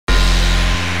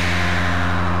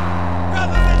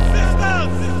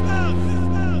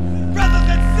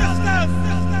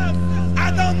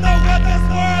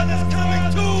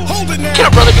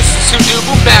Two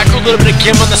Dubu macro, a little bit of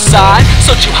Gim on the side.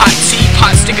 Soju hot tea,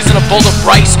 pot stickers in a bowl of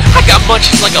rice. I got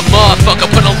munchies like a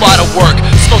motherfucker, putting a lot of work.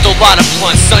 Smoked a lot of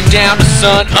blunts, sun down to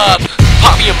sun up.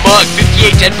 Pop me a mug,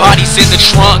 58 dead bodies in the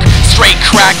trunk. Straight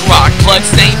crack rock,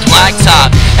 blood-stained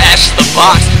blacktop. Ash to the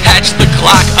box, hatch to the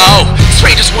Glock. Oh,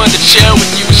 strangers wanted to chill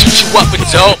with you and shoot you up with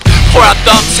dope. Pour out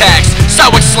thumbtacks,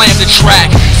 sidewalk slam the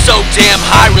track. So damn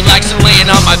high, relaxing, laying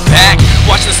on my back.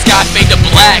 Watch the sky fade to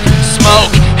black. Smoke,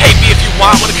 hate me if you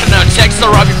want. Wanna come down text, I'll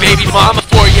rob your baby mama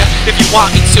for you if you want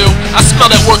me to. I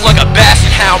smell that work like a basset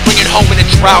hound, bring it home in a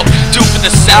drought. Due for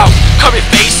the south, carve your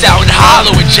face out and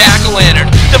hollow and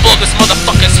jack-o'-lantern. Then blow this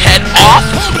motherfucker's head off.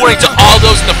 Warning to all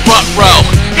those in the front row,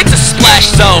 it's a splash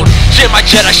zone. Jam my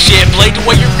Jedi shit, blade to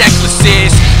where your necklace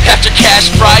is. After cash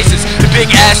prizes and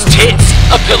big ass tits.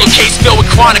 A pillowcase filled with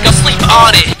chronic, I'll sleep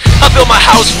on it. I build my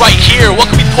house right here, what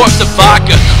can we pour up the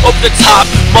vodka? Over the top,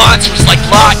 monsters like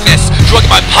Loch Ness. Drug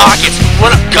in my pockets,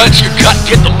 run up guns to your gut,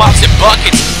 get the mops and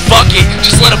buckets. Fuck it,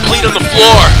 just let them bleed on the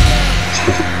floor.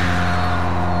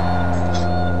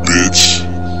 Bitch.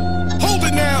 Hold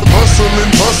it now. Hustling,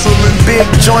 hustling, Big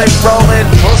joint rolling,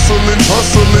 hustling,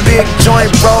 hustling, big joint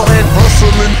rolling,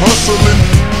 hustling, hustling,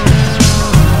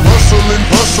 hustling,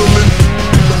 hustling,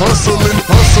 hustling,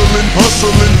 hustling,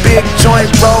 hustling, big joint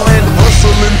rolling,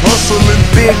 hustling, hustling,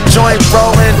 big joint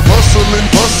rolling, hustling,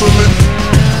 hustling,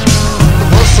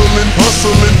 hustling,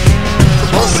 hustling,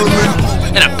 hustling.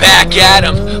 And I'm back at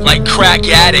 'em like crack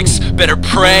addicts. Better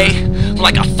pray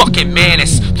like a fucking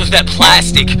menace. With that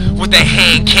plastic with a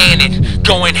hand cannon,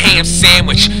 going ham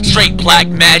sandwich, straight black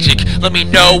magic. Let me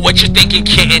know what you're thinking,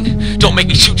 kitten. Don't make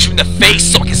me shoot you in the face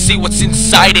so I can see what's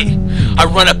inside it. I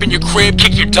run up in your crib,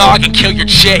 kick your dog and kill your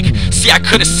chick. See, I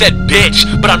could've said bitch,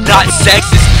 but I'm not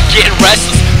sexist. Getting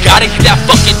restless, gotta get that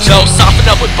fucking dough. Soften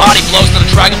up with body blows, then I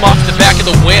drag him off the back of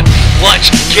the whip. Lunch,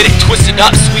 get it twisted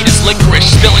up, sweet as licorice.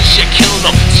 Spilling shit, killing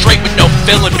them, straight with no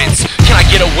filaments. Can I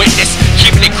get a witness?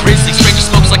 Keeping it grisly, stranger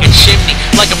smokes like a chimney.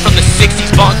 Like I'm from the 60s,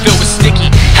 bong filled with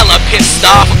sticky. Hella pissed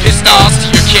off, I'm pissed off to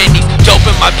your kidneys. Dope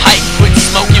in my pipe, quit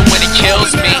smoking when it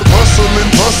kills me.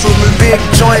 Hustling, hustling, big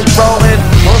joint rolling,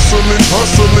 hustling,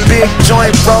 hustling, big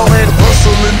joint rolling,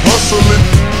 hustling, hustling,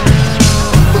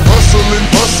 hustling,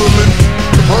 hustling,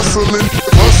 hustling,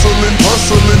 hustling,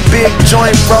 hustling, big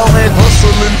joint rolling,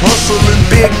 hustling, hustling,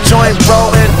 big joint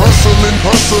rolling, hustling,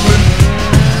 hustling,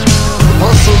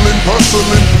 hustling,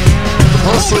 hustling,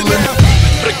 hustling.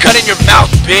 Put a gun in your mouth,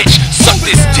 bitch. Suck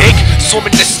this dick.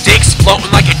 Swimming the sticks,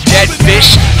 floating like a dead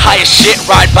fish. High as shit,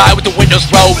 ride by with the windows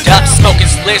rolled up. Smoking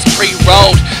spliffs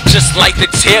pre-rolled, just like the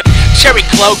tip. Cherry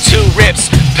cloak, 2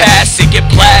 rips. Pass it, get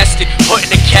blasted. Put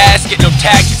in a casket, no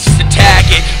tactics, just attack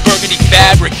it. Burgundy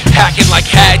fabric, hacking like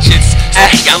hatchets.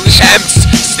 On the shams.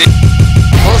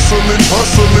 Hustling,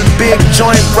 hustling, big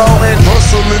joint rolling,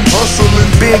 hustling, hustling,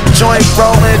 big joint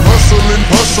rolling, hustling,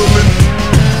 hustling,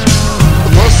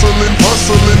 hustling,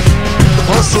 hustling,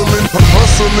 hustling,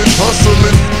 hustling,